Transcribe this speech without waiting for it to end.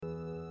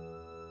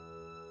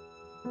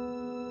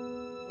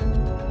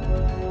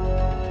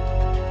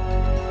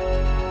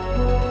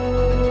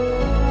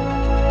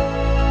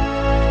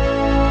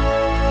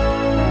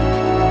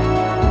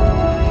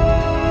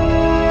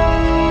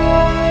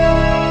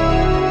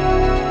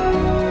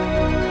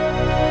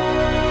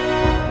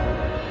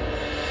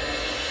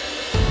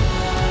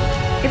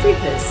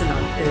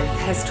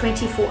has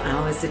 24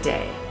 hours a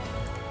day.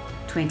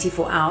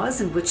 24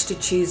 hours in which to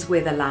choose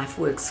whether life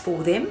works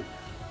for them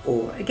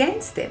or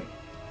against them.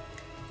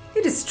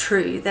 It is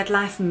true that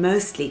life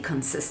mostly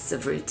consists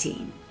of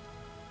routine.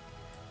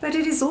 But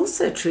it is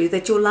also true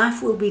that your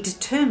life will be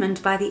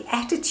determined by the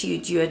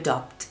attitude you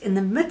adopt in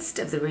the midst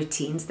of the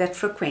routines that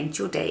frequent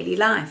your daily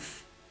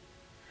life.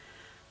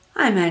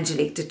 I'm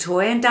Angelique du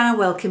Toit, and I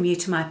welcome you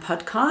to my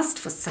podcast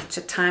for such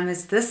a time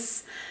as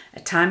this,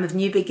 a time of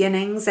new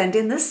beginnings. And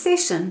in this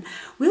session,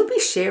 we'll be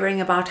sharing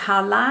about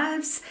how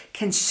lives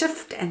can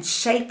shift and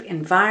shape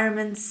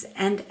environments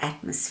and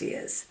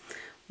atmospheres.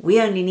 We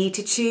only need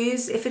to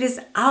choose if it is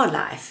our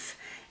life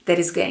that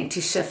is going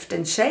to shift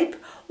and shape,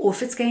 or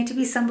if it's going to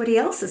be somebody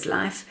else's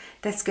life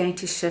that's going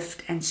to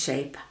shift and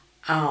shape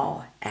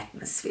our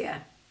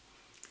atmosphere.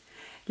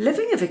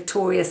 Living a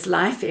victorious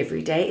life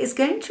every day is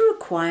going to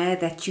require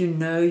that you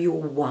know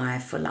your why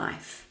for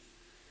life.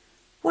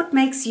 What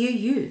makes you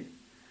you?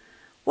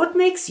 What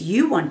makes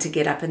you want to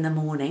get up in the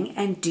morning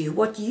and do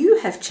what you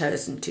have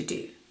chosen to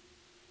do?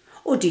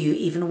 Or do you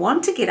even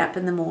want to get up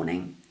in the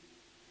morning?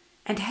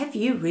 And have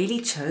you really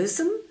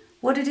chosen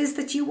what it is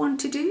that you want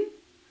to do?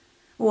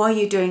 Or are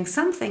you doing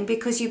something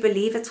because you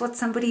believe it's what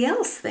somebody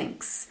else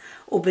thinks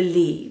or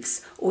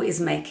believes or is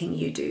making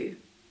you do?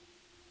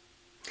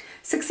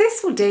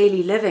 Successful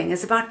daily living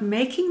is about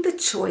making the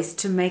choice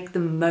to make the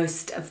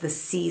most of the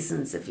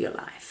seasons of your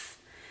life.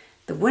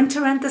 The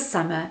winter and the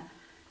summer,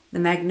 the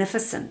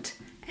magnificent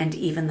and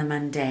even the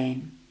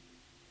mundane.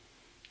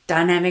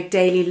 Dynamic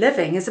daily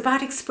living is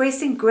about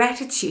expressing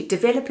gratitude,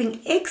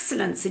 developing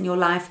excellence in your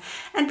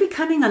life, and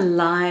becoming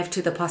alive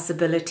to the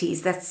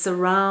possibilities that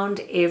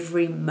surround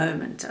every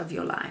moment of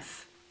your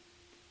life.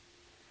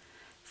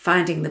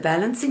 Finding the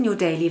balance in your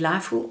daily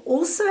life will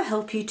also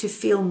help you to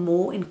feel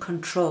more in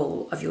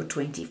control of your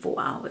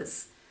 24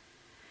 hours.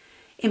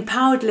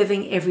 Empowered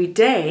living every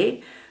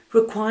day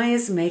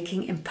requires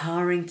making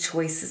empowering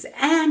choices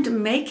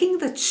and making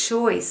the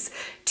choice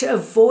to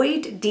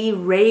avoid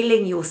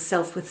derailing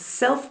yourself with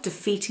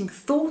self-defeating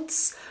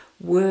thoughts,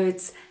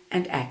 words,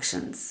 and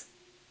actions.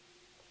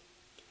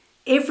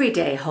 Every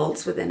day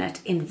holds within it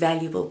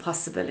invaluable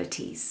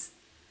possibilities.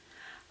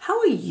 How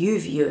are you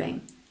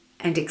viewing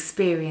and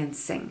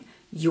experiencing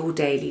your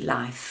daily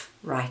life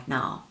right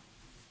now?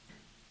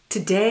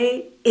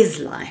 Today is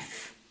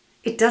life.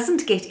 It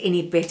doesn't get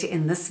any better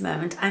in this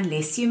moment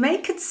unless you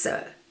make it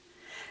so.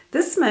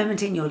 This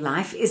moment in your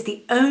life is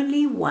the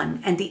only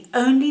one and the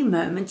only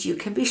moment you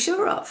can be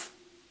sure of.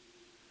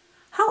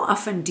 How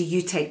often do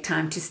you take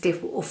time to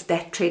step off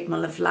that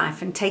treadmill of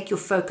life and take your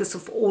focus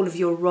off all of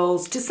your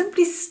roles to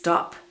simply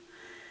stop,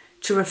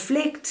 to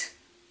reflect,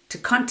 to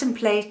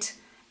contemplate,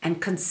 and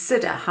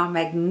consider how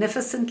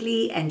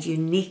magnificently and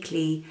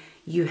uniquely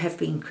you have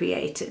been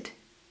created?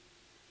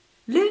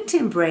 Learn to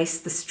embrace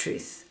this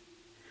truth.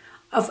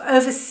 Of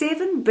over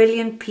 7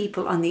 billion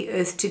people on the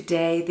earth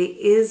today, there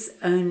is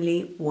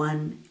only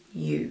one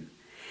you.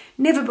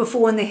 Never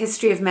before in the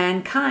history of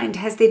mankind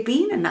has there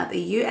been another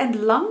you,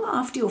 and long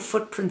after your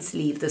footprints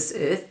leave this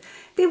earth,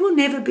 there will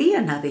never be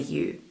another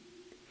you.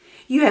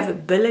 You have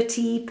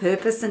ability,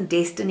 purpose, and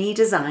destiny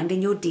designed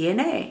in your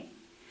DNA.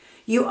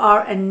 You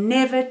are a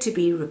never to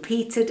be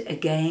repeated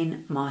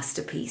again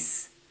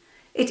masterpiece.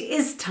 It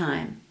is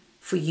time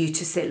for you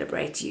to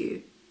celebrate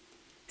you.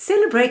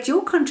 Celebrate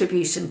your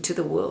contribution to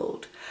the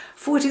world,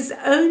 for it is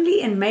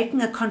only in making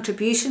a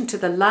contribution to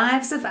the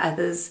lives of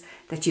others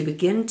that you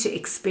begin to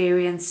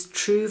experience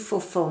true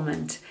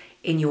fulfillment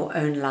in your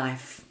own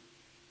life.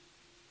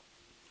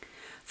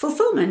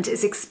 Fulfillment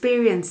is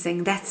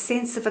experiencing that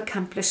sense of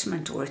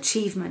accomplishment or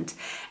achievement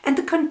and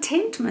the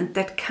contentment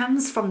that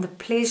comes from the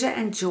pleasure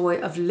and joy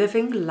of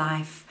living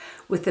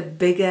life with a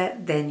bigger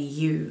than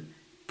you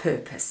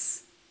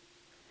purpose.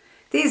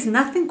 There is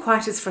nothing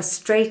quite as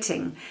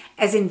frustrating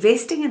as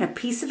investing in a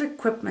piece of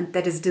equipment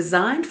that is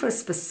designed for a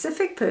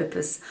specific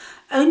purpose,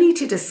 only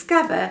to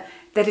discover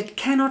that it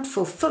cannot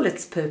fulfill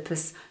its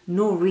purpose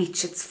nor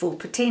reach its full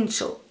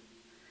potential.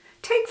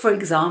 Take, for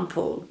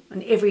example,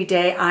 an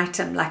everyday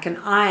item like an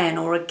iron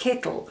or a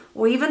kettle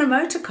or even a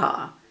motor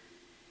car.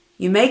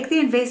 You make the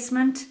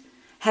investment,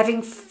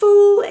 having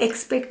full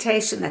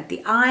expectation that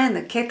the iron,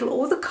 the kettle,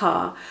 or the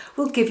car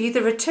will give you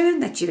the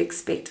return that you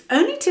expect,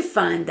 only to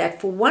find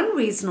that for one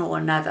reason or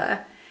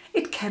another,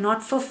 it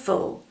cannot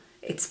fulfill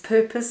its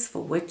purpose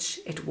for which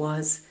it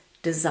was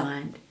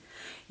designed.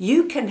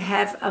 You can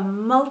have a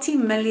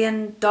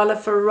multi-million-dollar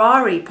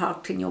Ferrari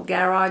parked in your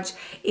garage.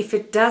 If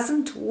it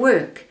doesn't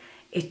work,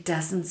 it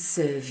doesn't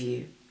serve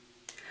you.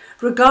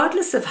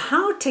 Regardless of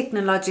how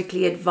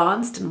technologically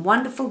advanced and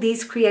wonderful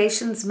these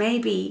creations may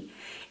be,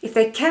 if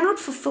they cannot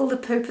fulfill the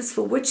purpose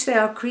for which they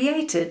are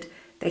created,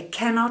 they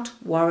cannot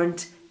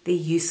warrant their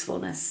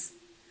usefulness.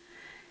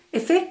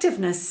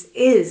 Effectiveness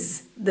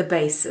is the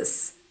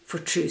basis for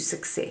true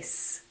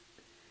success.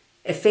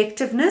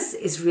 Effectiveness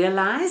is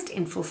realized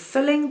in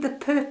fulfilling the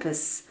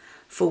purpose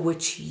for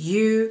which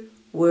you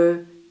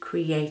were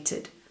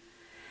created.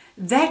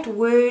 That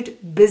word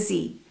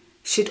busy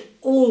should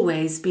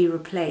always be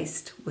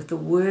replaced with the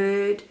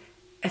word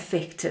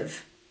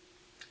effective.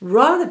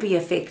 Rather be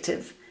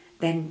effective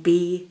than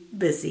be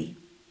busy.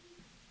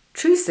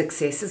 True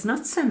success is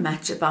not so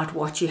much about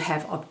what you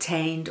have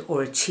obtained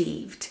or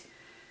achieved,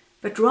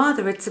 but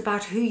rather it's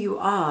about who you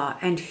are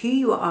and who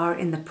you are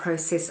in the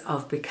process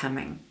of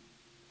becoming.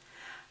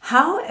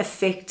 How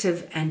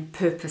effective and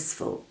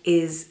purposeful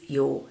is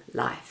your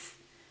life?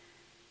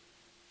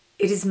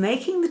 It is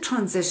making the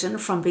transition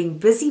from being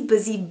busy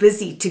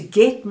to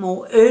get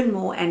more, earn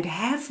more, and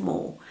have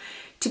more,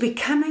 to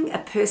becoming a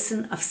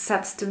person of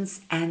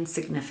substance and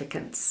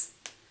significance.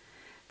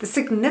 The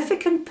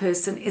significant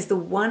person is the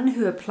one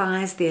who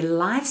applies their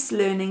life's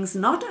learnings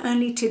not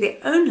only to their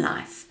own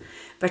life,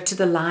 but to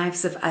the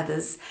lives of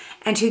others,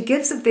 and who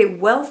gives of their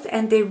wealth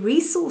and their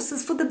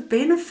resources for the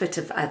benefit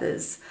of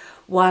others,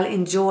 while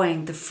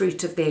enjoying the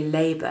fruit of their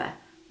labor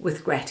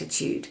with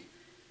gratitude.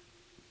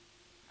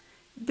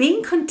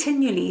 Being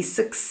continually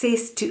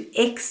success to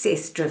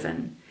excess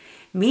driven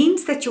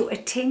means that your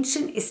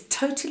attention is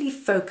totally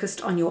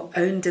focused on your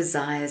own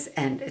desires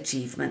and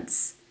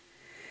achievements.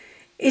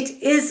 It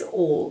is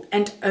all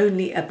and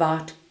only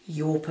about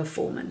your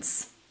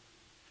performance.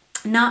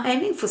 Now,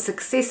 aiming for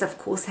success, of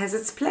course, has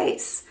its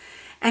place,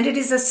 and it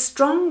is a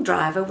strong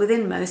driver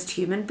within most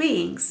human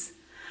beings.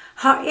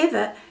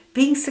 However,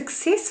 being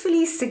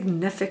successfully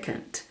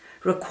significant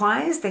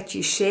requires that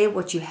you share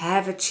what you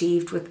have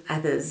achieved with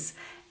others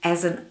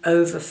as an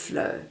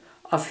overflow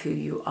of who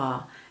you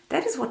are.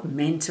 That is what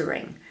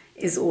mentoring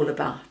is all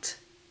about.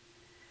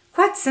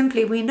 Quite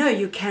simply, we know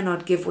you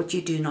cannot give what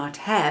you do not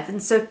have,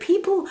 and so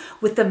people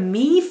with the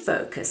me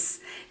focus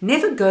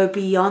never go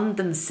beyond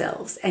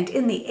themselves, and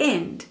in the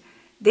end,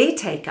 their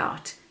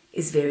takeout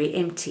is very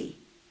empty.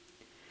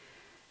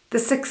 The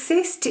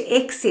success to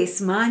excess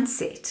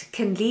mindset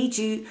can lead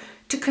you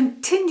to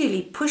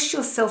continually push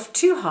yourself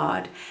too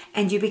hard,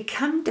 and you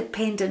become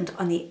dependent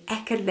on the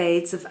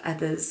accolades of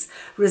others,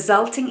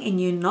 resulting in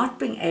you not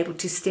being able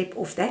to step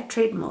off that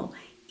treadmill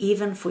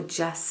even for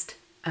just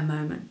a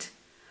moment.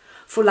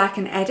 For like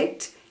an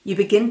addict, you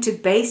begin to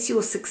base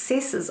your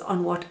successes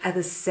on what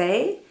others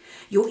say.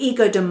 Your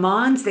ego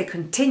demands their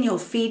continual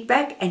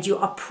feedback, and you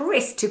are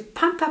pressed to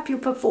pump up your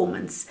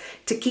performance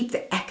to keep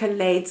the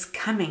accolades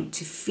coming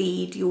to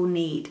feed your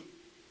need.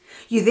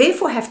 You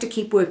therefore have to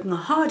keep working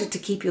harder to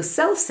keep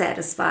yourself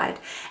satisfied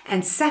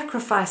and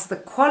sacrifice the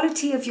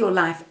quality of your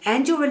life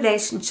and your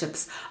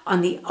relationships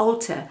on the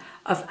altar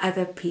of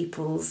other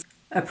people's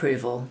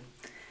approval.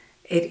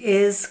 It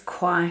is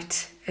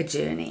quite a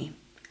journey,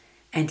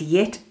 and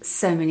yet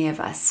so many of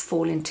us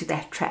fall into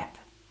that trap.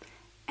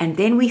 And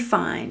then we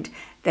find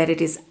that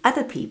it is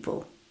other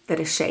people that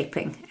are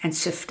shaping and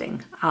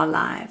shifting our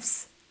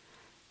lives,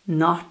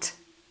 not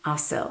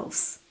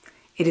ourselves.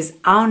 It is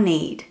our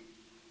need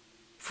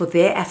for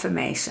their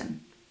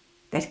affirmation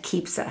that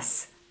keeps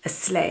us a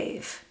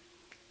slave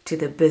to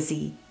the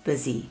busy.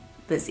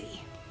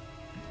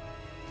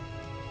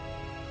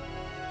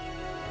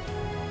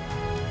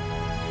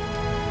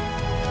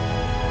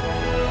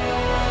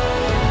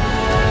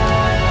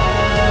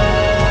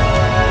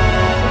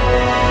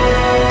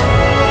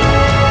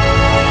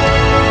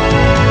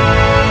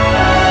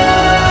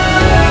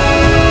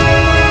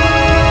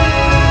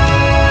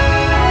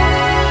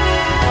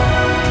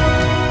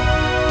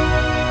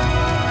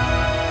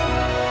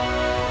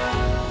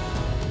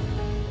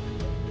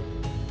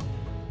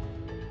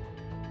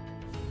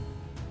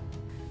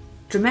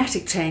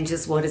 Dramatic change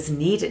is what is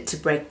needed to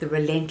break the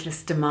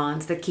relentless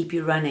demands that keep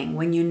you running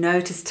when you know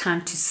it is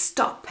time to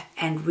stop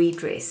and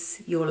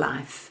redress your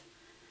life.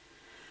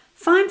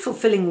 Find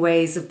fulfilling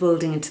ways of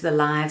building into the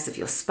lives of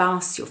your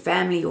spouse, your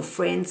family, your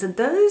friends, and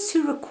those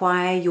who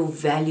require your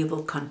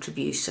valuable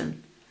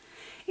contribution.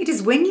 It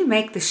is when you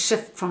make the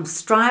shift from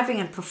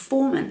striving and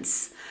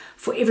performance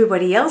for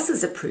everybody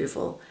else's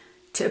approval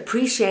to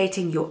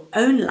appreciating your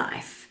own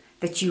life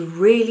that you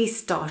really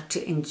start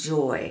to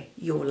enjoy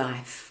your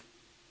life.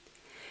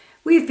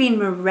 We've been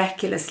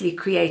miraculously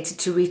created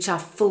to reach our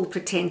full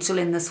potential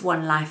in this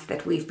one life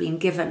that we've been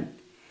given.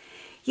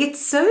 Yet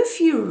so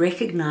few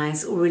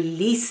recognize or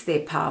release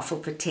their powerful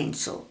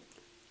potential.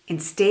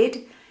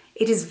 Instead,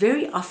 it is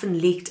very often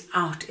leaked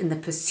out in the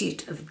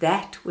pursuit of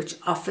that which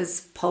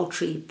offers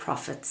paltry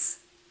profits.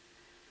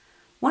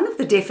 One of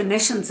the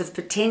definitions of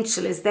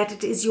potential is that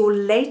it is your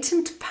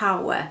latent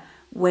power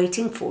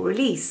waiting for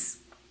release.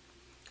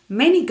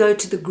 Many go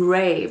to the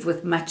grave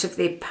with much of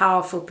their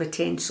powerful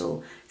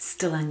potential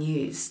still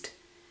unused.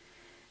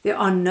 There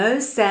are no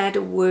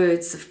sadder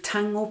words of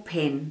tongue or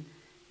pen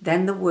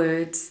than the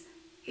words,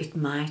 "It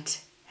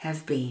might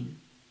have been."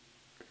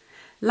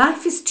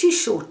 Life is too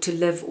short to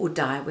live or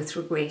die with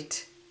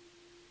regret.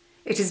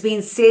 It has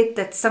been said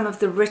that some of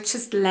the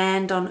richest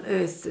land on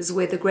earth is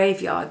where the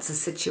graveyards are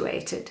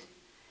situated.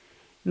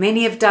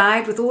 Many have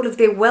died with all of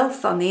their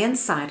wealth on the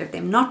inside of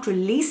them, not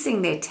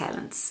releasing their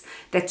talents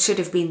that should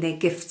have been their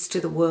gifts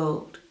to the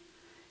world.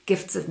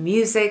 Gifts of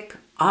music,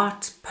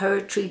 art,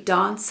 poetry,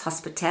 dance,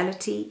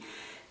 hospitality,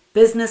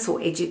 business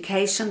or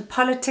education,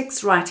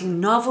 politics, writing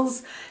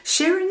novels,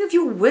 sharing of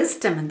your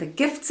wisdom and the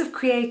gifts of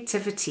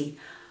creativity.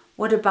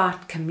 What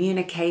about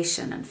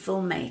communication and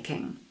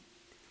filmmaking?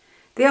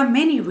 There are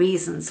many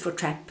reasons for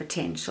trapped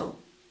potential.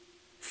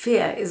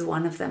 Fear is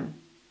one of them.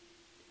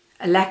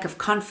 A lack of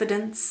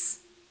confidence,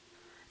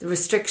 the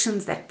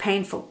restrictions that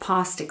painful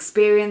past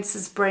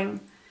experiences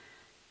bring,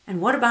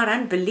 and what about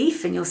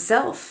unbelief in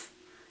yourself?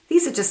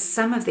 These are just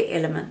some of the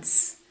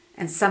elements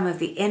and some of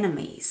the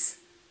enemies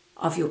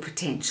of your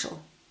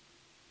potential.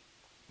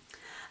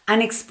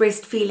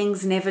 Unexpressed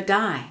feelings never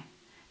die.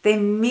 They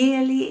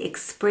merely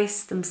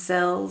express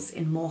themselves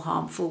in more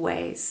harmful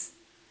ways.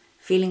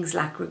 Feelings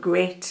like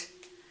regret,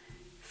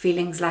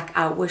 feelings like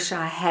I wish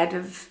I had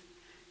have,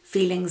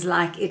 feelings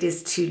like it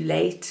is too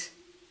late.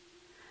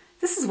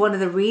 This is one of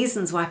the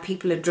reasons why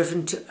people are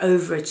driven to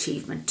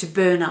overachievement, to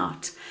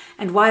burnout,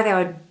 and why they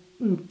are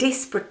in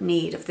desperate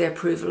need of the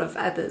approval of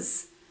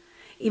others.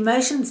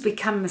 Emotions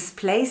become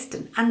misplaced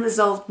and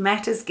unresolved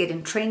matters get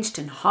entrenched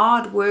in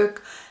hard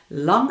work,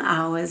 long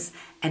hours,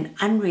 and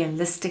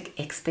unrealistic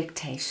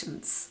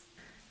expectations.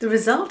 The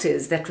result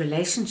is that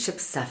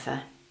relationships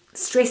suffer,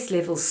 stress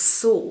levels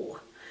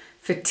soar,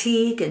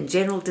 fatigue and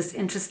general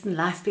disinterest in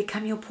life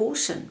become your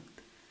portion.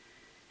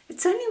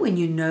 It's only when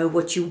you know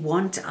what you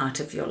want out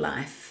of your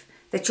life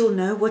that you'll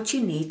know what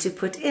you need to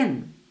put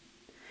in.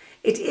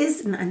 It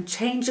is an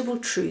unchangeable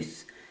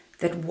truth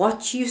that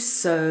what you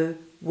sow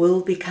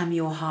will become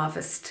your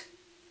harvest.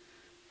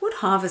 What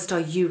harvest are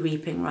you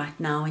reaping right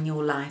now in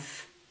your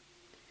life?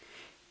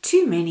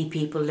 Too many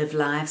people live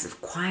lives of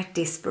quiet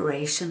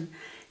desperation,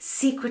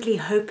 secretly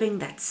hoping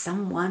that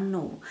someone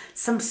or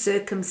some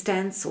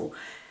circumstance or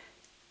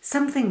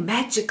something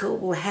magical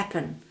will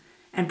happen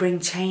and bring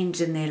change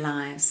in their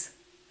lives.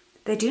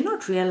 They do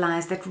not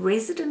realize that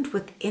resident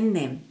within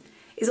them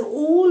is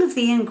all of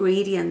the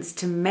ingredients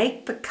to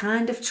make the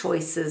kind of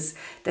choices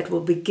that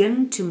will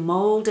begin to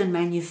mold and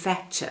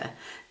manufacture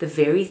the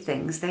very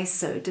things they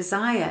so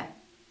desire.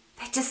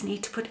 They just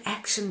need to put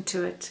action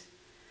to it.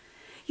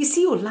 You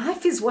see, your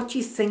life is what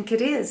you think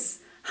it is.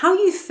 How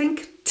you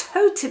think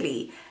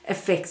totally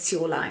affects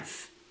your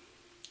life.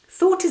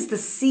 Thought is the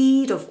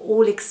seed of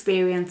all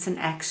experience and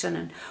action,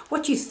 and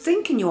what you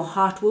think in your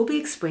heart will be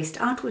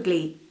expressed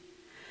outwardly.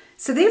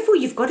 So therefore,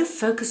 you've got to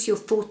focus your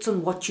thoughts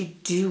on what you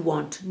do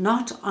want,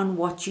 not on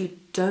what you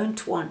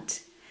don't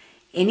want.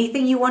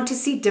 Anything you want to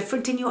see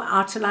different in your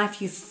outer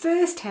life, you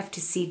first have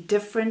to see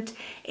different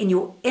in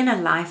your inner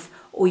life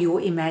or your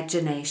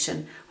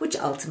imagination, which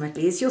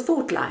ultimately is your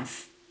thought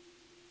life.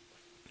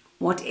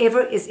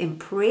 Whatever is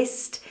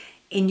impressed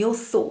in your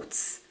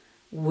thoughts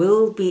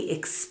will be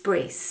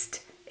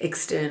expressed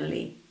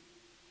externally.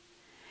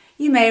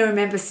 You may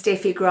remember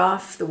Steffi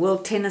Graf, the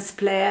world tennis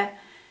player.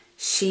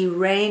 She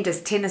reigned as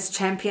tennis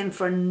champion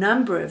for a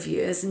number of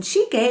years, and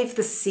she gave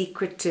the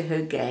secret to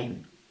her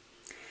game.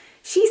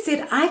 She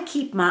said, I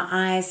keep my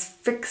eyes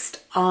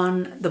fixed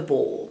on the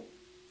ball.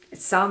 It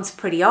sounds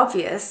pretty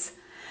obvious,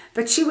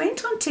 but she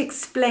went on to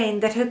explain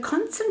that her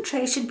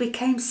concentration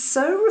became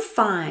so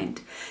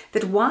refined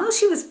that while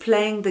she was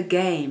playing the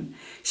game,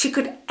 she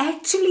could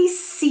actually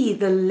see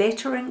the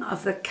lettering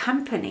of the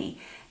company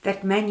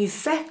that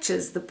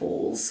manufactures the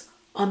balls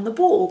on the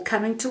ball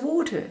coming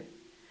toward her.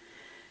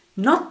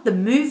 Not the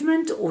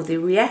movement or the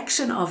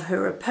reaction of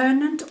her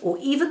opponent or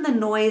even the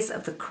noise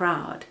of the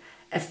crowd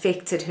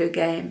affected her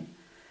game.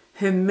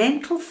 Her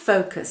mental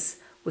focus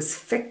was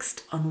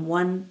fixed on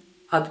one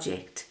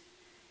object.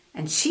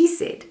 And she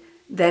said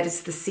that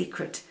is the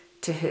secret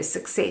to her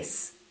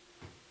success.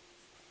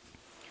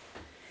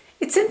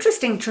 It's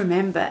interesting to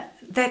remember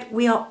that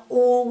we are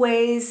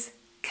always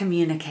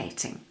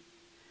communicating.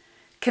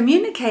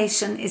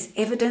 Communication is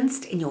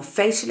evidenced in your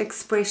facial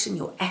expression,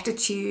 your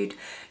attitude,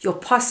 your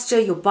posture,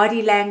 your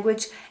body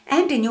language,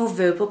 and in your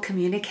verbal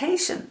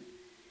communication.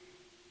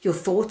 Your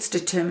thoughts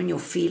determine your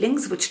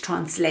feelings, which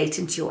translate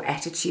into your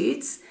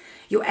attitudes.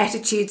 Your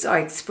attitudes are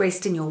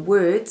expressed in your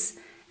words,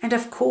 and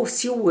of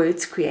course, your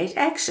words create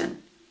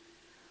action.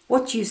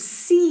 What you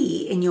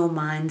see in your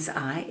mind's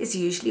eye is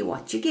usually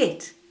what you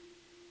get.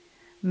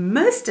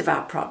 Most of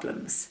our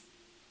problems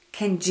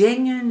can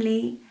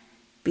genuinely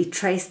be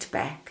traced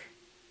back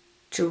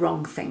to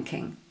wrong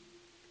thinking.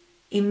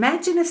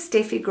 Imagine if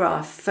Steffi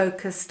Graf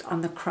focused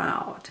on the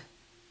crowd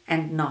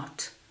and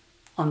not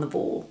on the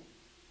ball.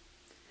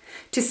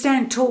 To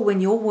stand tall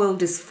when your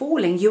world is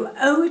falling, you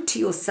owe it to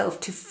yourself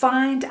to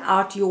find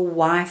out your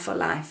why for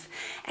life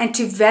and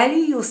to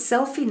value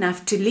yourself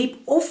enough to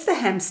leap off the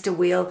hamster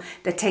wheel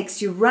that takes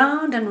you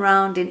round and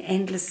round in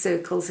endless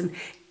circles and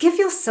give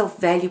yourself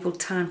valuable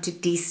time to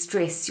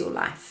de-stress your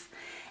life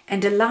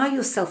and allow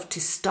yourself to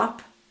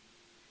stop,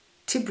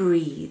 to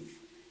breathe,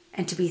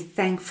 and to be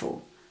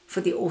thankful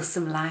for the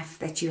awesome life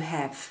that you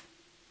have.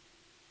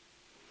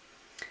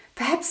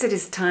 Perhaps it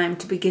is time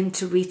to begin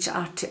to reach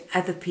out to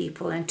other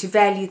people and to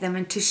value them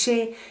and to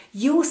share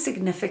your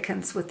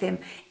significance with them,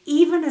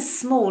 even as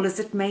small as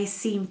it may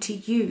seem to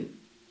you.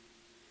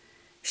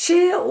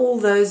 Share all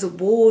those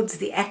awards,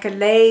 the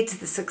accolades,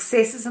 the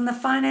successes and the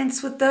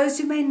finance with those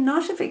who may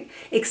not have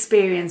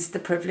experienced the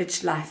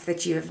privileged life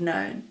that you have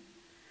known.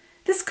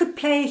 This could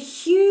play a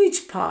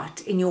huge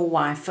part in your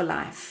why for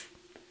life.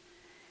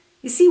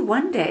 You see,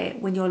 one day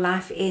when your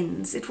life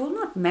ends, it will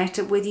not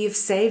matter whether you've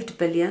saved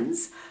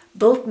billions,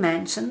 built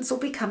mansions, or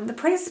become the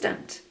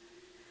president.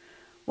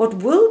 What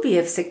will be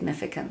of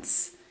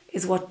significance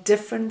is what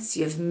difference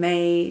you've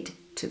made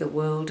to the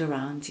world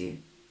around you.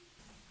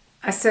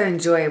 I so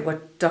enjoy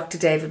what Dr.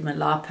 David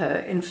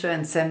Malapo,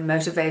 influencer and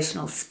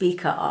motivational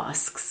speaker,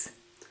 asks.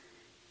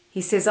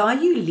 He says, are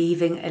you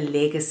leaving a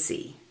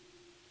legacy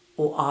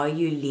or are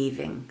you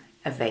leaving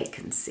a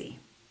vacancy?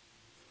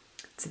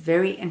 It's a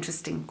very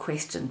interesting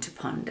question to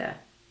ponder.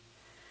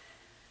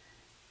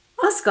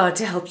 Ask God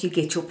to help you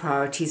get your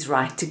priorities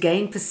right, to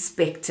gain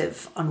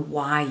perspective on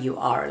why you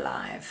are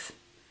alive.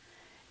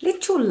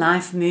 Let your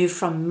life move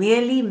from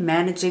merely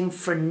managing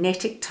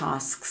frenetic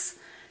tasks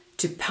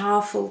to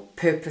powerful,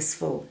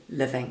 purposeful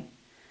living.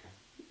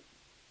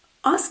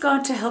 Ask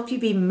God to help you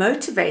be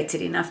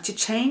motivated enough to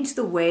change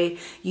the way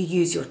you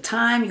use your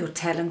time, your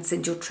talents,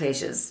 and your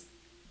treasures.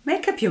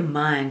 Make up your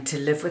mind to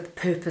live with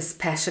purpose,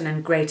 passion,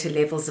 and greater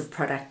levels of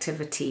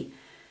productivity.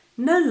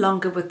 No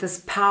longer with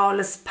this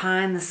powerless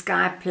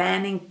pie-in-the-sky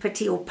planning,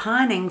 pity, or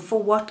pining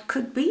for what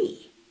could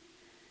be.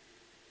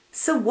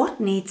 So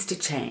what needs to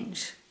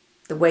change?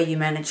 The way you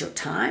manage your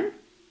time?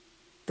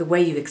 The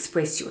way you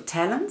express your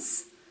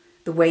talents?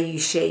 The way you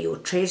share your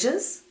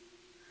treasures?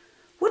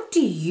 What do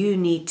you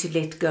need to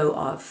let go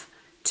of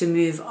to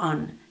move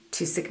on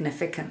to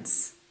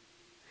significance?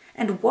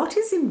 And what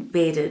is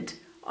embedded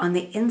on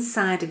the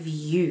inside of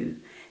you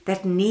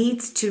that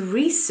needs to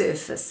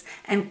resurface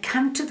and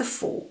come to the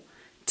fore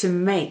to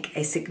make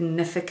a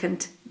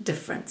significant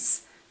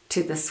difference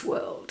to this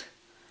world?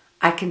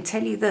 I can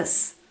tell you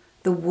this,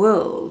 the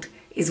world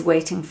is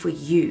waiting for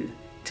you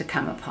to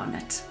come upon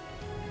it.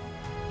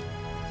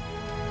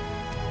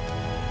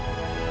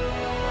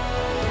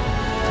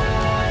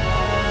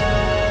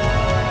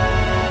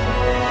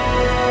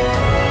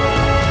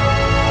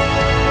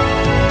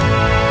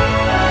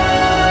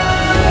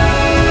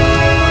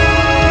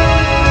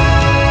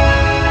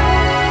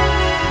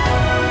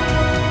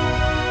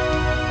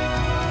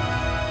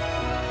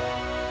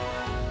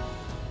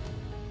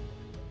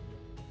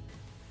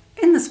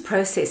 In this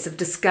process of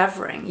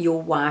discovering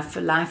your why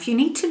for life, you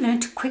need to learn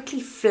to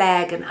quickly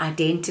flag and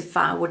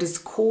identify what is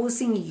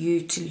causing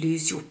you to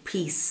lose your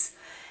peace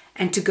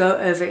and to go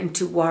over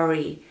into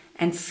worry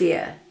and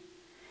fear.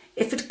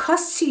 If it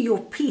costs you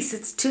your peace,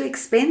 it's too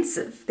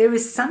expensive. There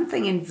is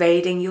something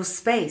invading your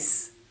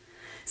space.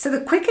 So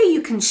the quicker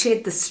you can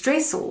shed the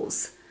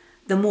stressors,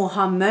 the more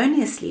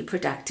harmoniously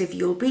productive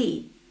you'll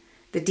be.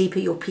 The deeper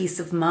your peace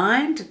of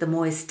mind, the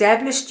more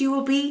established you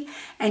will be,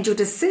 and your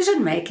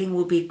decision-making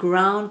will be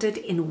grounded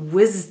in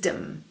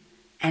wisdom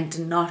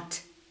and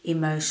not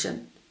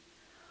emotion.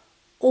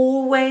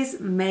 Always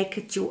make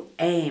it your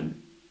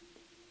aim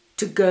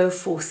to go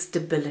for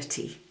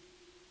stability.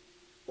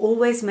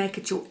 Always make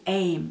it your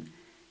aim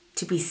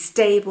to be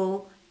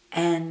stable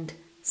and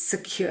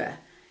secure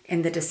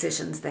in the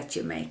decisions that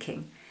you're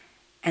making.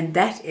 And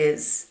that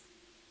is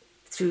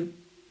through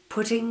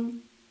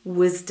putting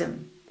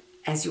wisdom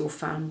as your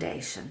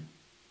foundation.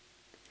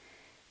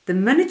 The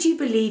minute you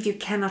believe you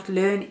cannot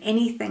learn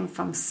anything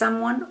from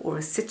someone or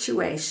a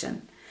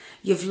situation,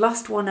 you've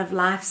lost one of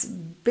life's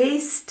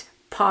best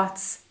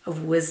parts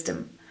of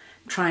wisdom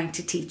trying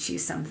to teach you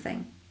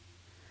something.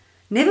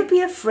 Never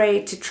be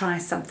afraid to try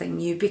something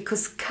new,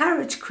 because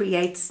courage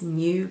creates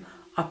new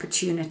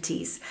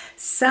opportunities.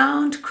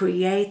 Sound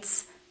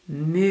creates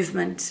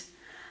movement.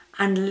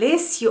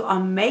 Unless you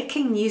are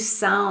making new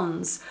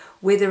sounds,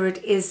 whether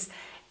it is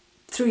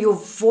through your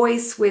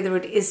voice, whether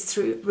it is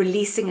through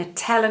releasing a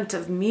talent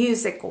of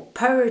music or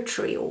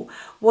poetry or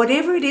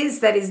whatever it is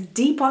that is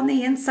deep on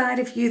the inside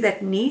of you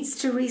that needs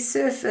to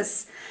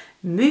resurface,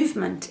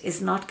 movement is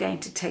not going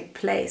to take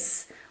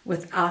place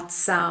without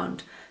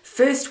sound.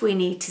 First we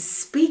need to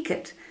speak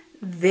it,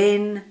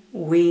 then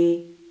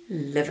we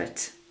live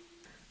it.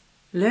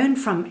 Learn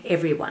from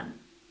everyone,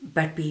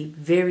 but be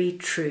very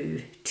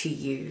true to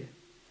you.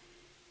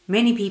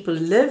 Many people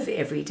live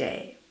every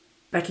day,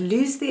 but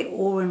lose their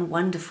awe and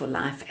wonder for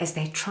life as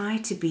they try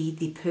to be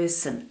the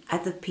person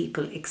other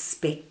people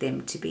expect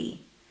them to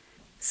be.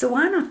 So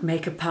why not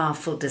make a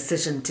powerful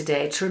decision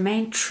today to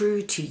remain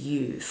true to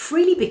you,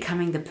 freely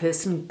becoming the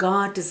person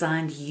God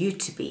designed you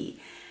to be,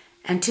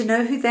 and to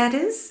know who that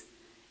is?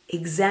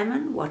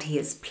 Examine what He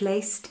has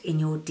placed in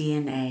your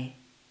DNA.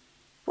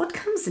 What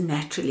comes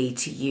naturally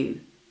to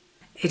you?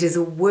 It is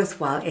a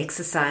worthwhile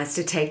exercise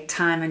to take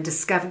time and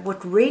discover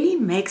what really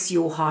makes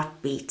your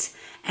heart beat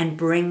and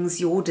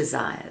brings your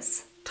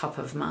desires top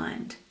of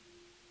mind.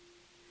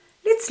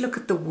 Let's look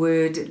at the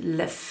word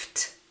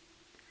lift.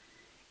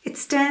 It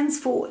stands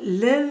for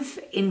live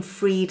in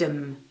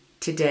freedom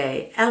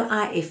today.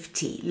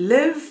 L-I-F-T.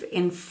 Live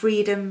in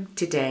freedom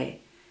today.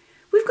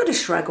 We've got to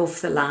shrug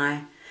off the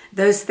lie.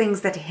 Those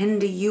things that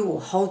hinder you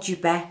or hold you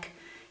back.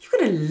 You've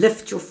got to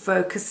lift your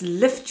focus,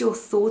 lift your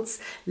thoughts,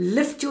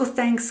 lift your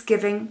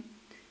thanksgiving.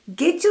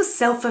 Get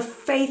yourself a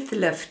faith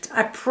lift.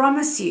 I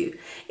promise you,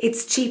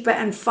 it's cheaper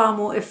and far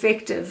more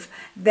effective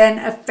than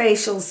a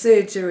facial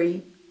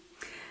surgery.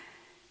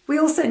 We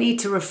also need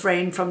to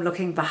refrain from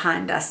looking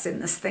behind us in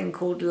this thing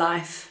called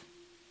life.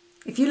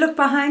 If you look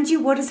behind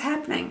you, what is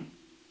happening?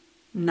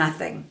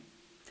 Nothing.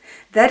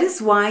 That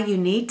is why you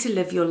need to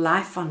live your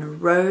life on a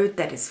road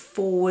that is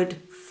forward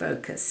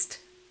focused.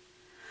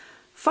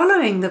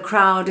 Following the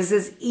crowd is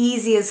as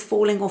easy as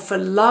falling off a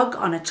log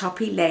on a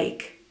choppy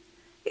lake.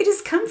 It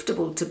is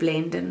comfortable to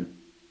blend in.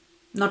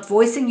 Not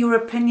voicing your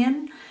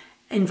opinion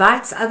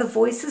invites other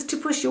voices to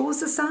push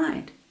yours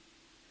aside.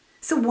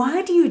 So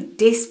why do you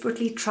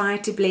desperately try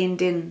to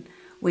blend in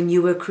when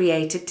you were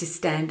created to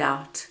stand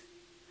out?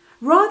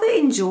 Rather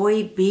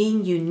enjoy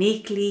being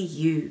uniquely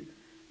you.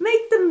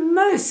 Make the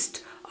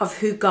most of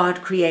who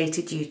God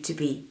created you to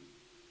be.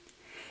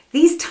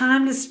 These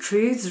timeless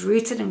truths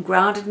rooted and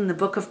grounded in the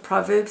book of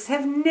Proverbs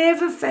have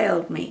never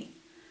failed me.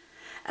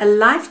 A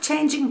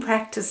life-changing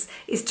practice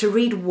is to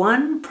read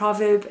one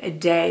proverb a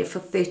day for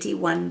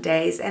 31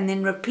 days and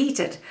then repeat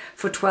it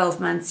for 12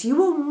 months. You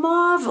will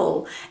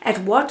marvel at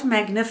what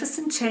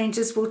magnificent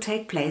changes will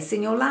take place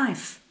in your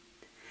life.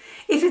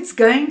 If it's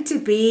going to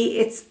be,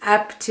 it's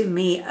up to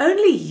me.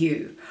 Only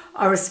you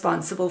are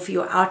responsible for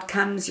your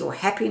outcomes, your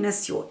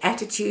happiness, your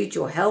attitude,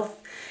 your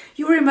health,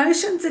 your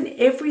emotions, and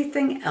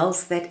everything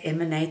else that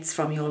emanates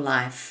from your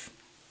life.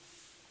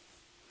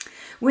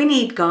 We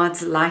need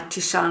God's light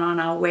to shine on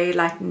our way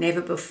like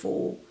never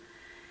before,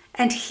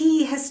 and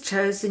He has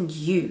chosen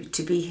you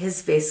to be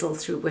His vessel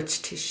through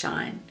which to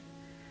shine.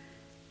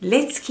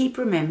 Let's keep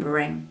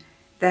remembering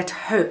that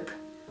hope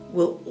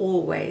will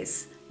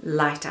always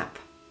light up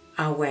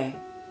our way.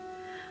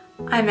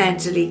 I'm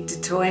Angelique du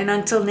Toit, and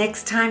until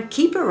next time,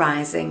 keep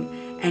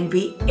arising and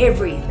be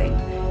everything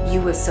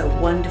you were so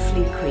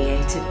wonderfully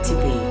created to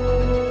be.